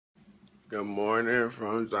Good morning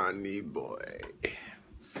from Johnny Boy.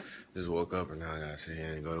 Just woke up and now I gotta sit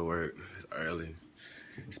here and go to work. It's early.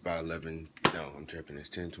 It's about 11. No, I'm tripping. It's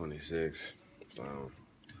 10:26. So,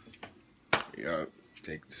 yeah,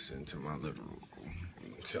 take this into my living room.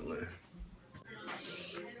 I'm chilling.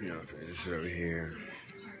 You know, just sit over here.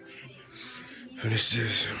 Finish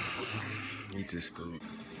this. Eat this food.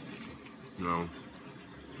 You know,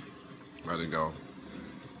 about to go.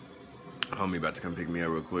 Homie about to come pick me up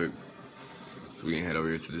real quick. So we can head over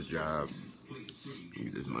here to this job and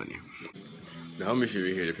get this money. The homie should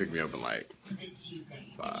be here to pick me up in like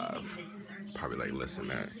 5. Probably like less than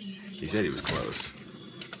that. He said he was close.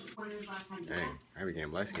 Dang, I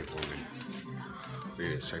became light skinned for me.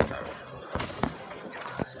 Look at this, check this out.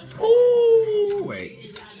 Ooh,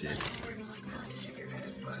 wait. Shit.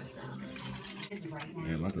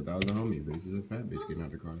 Man, I thought that was a homie, but this is a fat bitch getting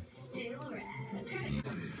out the car.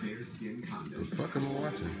 What the fuck am I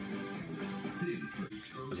watching?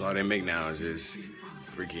 That's all they make now is just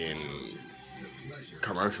freaking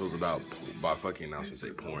commercials about fucking, I was gonna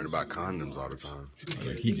say porn, about condoms all the time.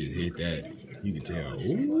 Like he just hit that. You can tell.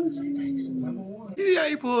 Ooh. You see how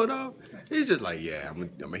he pulled off? He's just like, yeah, I'm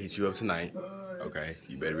gonna hit you up tonight. Okay,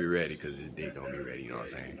 you better be ready because his dick gonna be ready, you know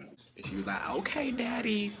what I'm saying? And she was like, okay,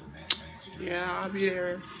 daddy. Yeah, I'll be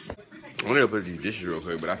there. I'm gonna put these dishes real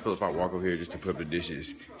quick, but I feel if I walk over here just to put up the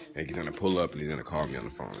dishes, and he's gonna pull up and he's gonna call me on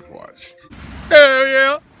the phone. Watch. Hell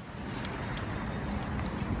yeah!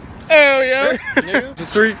 Hell yeah! The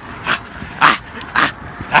street.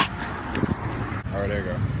 Alright, there you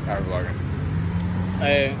go. Power vlogging.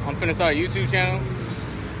 Hey, I'm finna start a YouTube channel.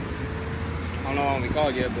 I don't know what I'm gonna be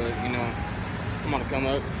called yet, but you know, I'm gonna come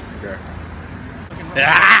up. Okay.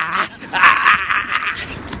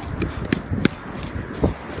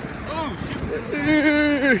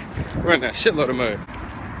 Run that shitload of mud.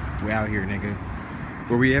 We out here, nigga.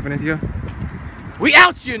 Where we at, Venetia? We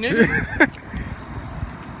out here, nigga.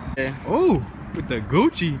 Yeah. Oh, with the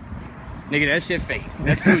Gucci. Nigga, that shit fake.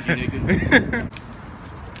 That's Gucci, nigga.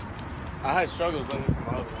 I had struggles looking for my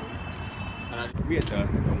other one. We at the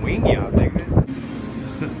wing out, nigga.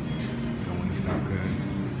 The wing stop good.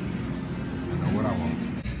 I know what I want.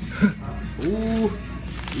 Ooh,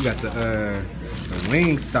 you got the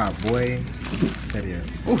wing stop, boy. That is.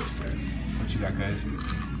 Ooh. What you got, cuz?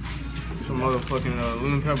 Some motherfucking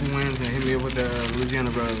lemon pepper wings and hit me up with the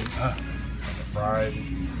Louisiana Brothers. The fries.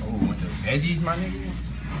 Oh, with the veggies, my nigga.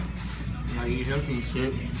 Like, you healthy and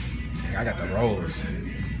shit. I got the rolls.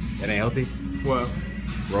 That ain't healthy? What?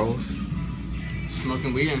 Rolls?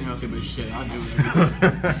 Smoking weed ain't healthy, but shit, I do.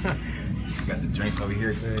 You got the drinks over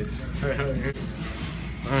here, cuz.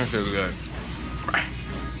 I feel good.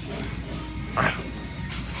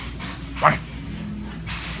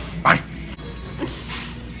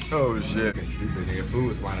 Oh shit. Stupid nigga. Food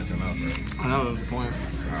was flying at your mouth, bro. I know, that's the point.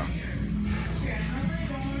 Wow.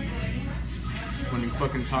 When you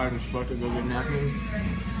fucking tired as fuck to go get napkin.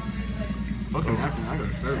 Fucking napkin, I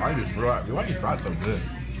gotta serve. I just fried. Why you fried so good?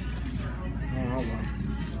 I don't know,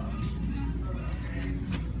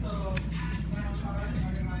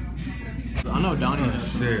 bro. I know Donnie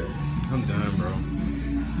has shit. I'm done, bro.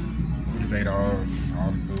 Just ate all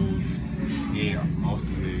the food. Yeah, most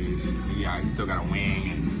of these. Yeah, he still got a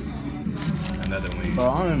wing and another wing. Bro,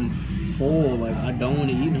 I'm full. Like, I don't want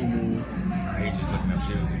to eat no more. I hate just looking up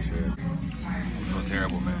shoes and shit. I feel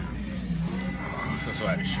terrible, man. I feel so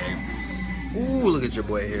out of shape. Ooh, look at your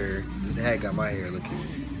boy hair. This hat got my hair looking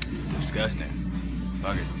disgusting.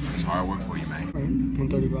 Fuck it. It's hard work for you, man.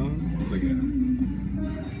 135. Look at him.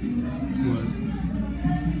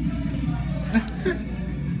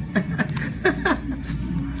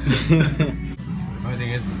 My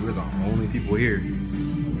thing is, we're the only people here.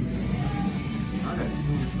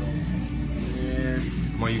 Yeah.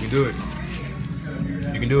 Come on, you can do it.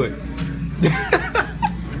 You can do it.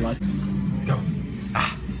 What? Let's go.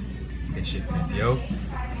 Ah. That shit, fancy, yo.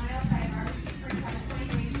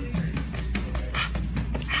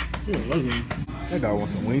 That dog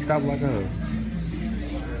wants some Wingstop like us.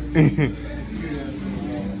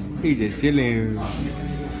 He's just chilling.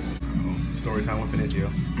 Story time with Finizio.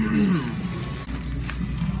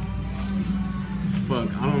 Fuck,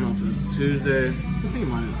 I don't know if it's Tuesday. I think it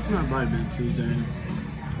might have been Tuesday.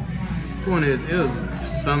 Point is, it was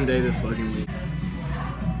some day this fucking week.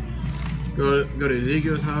 Go to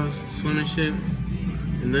Ezekiel's house, swim and shit.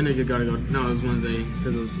 And then nigga gotta go. No, it was Wednesday,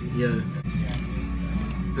 because it was, yeah.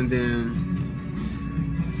 And then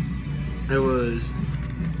it was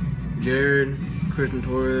Jared, Christian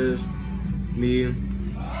Torres, me,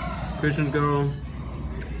 Christian's girl,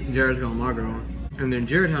 Jared's girl, my girl. And then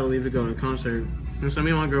Jared had to leave to go to a concert And so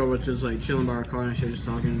me and my girl was just like chilling by our car and shit, just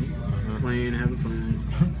talking, playing, having fun.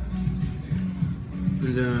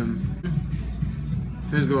 And then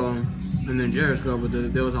his girl, and then Jared's girl, but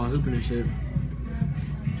they was all hooping and shit.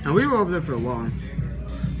 And we were over there for a while,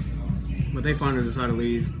 but they finally decided to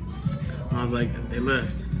leave. And I was like, they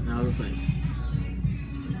left. And I was like,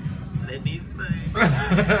 let me say.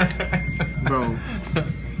 Bro,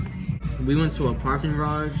 we went to a parking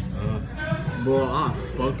garage. Boy, I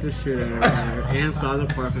fucked the shit out of her inside the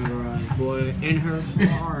parking garage. Boy, in her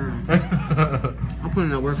car. I put in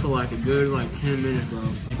that work for like a good 10 minutes, bro.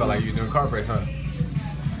 You felt like you were doing car press, huh?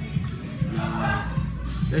 Nah,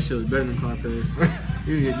 that shit was better than car press.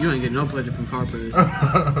 You ain't get no pleasure from car press.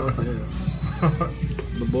 Fuck that.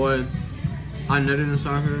 But boy, I nutted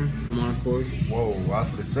inside her. I'm on, of course. Whoa, I was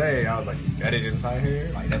gonna say, I was like, you nutted inside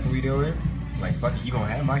her? Like, that's what we doing? Like, fuck it, you gonna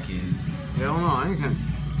have my kids. Hell no, I ain't gonna.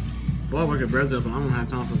 Boy, I work at Bread's Up and I don't have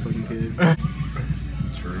time for a fucking kid.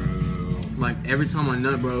 True. Like, every time I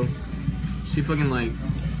nut, bro, she fucking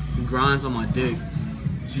grinds on my dick.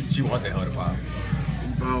 She want that hell to pop.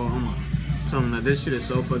 Bro, I'm telling that this shit is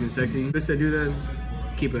so fucking sexy. Bitch that do that,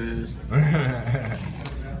 keep her ass.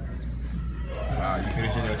 Wow, you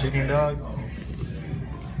finishing your chicken, dog?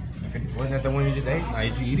 Wasn't that the one you just ate?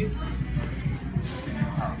 Did you eat it?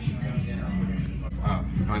 Wow,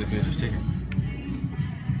 you finally finished your chicken.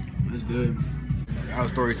 That's good. That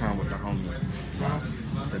was story time with the homie. Wow.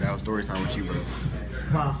 So that was story time with you, bro.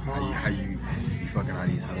 How you fucking all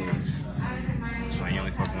these hoes? So you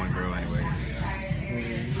only fuck one girl anyways.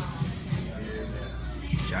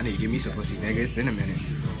 Y'all need to give me some pussy, nigga. It's been a minute.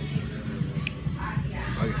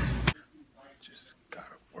 Fuck it. Just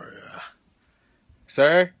gotta work.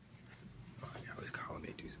 Sir? Fuck, y'all always calling me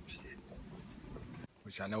to do some shit.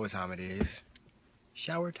 Which I know what time it is.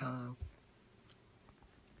 Shower time.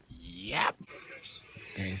 Yep.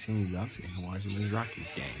 They ain't seen me, I'm sitting here watching this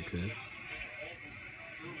Rockies game, cuz.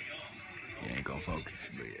 You ain't gonna focus,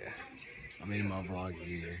 but yeah. I'm in my vlog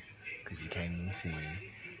here, cause you can't even see me.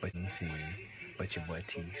 But you see me, but your butt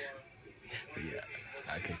teeth. But yeah,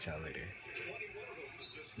 I'll catch y'all later.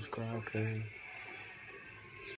 Subscribe, cuz.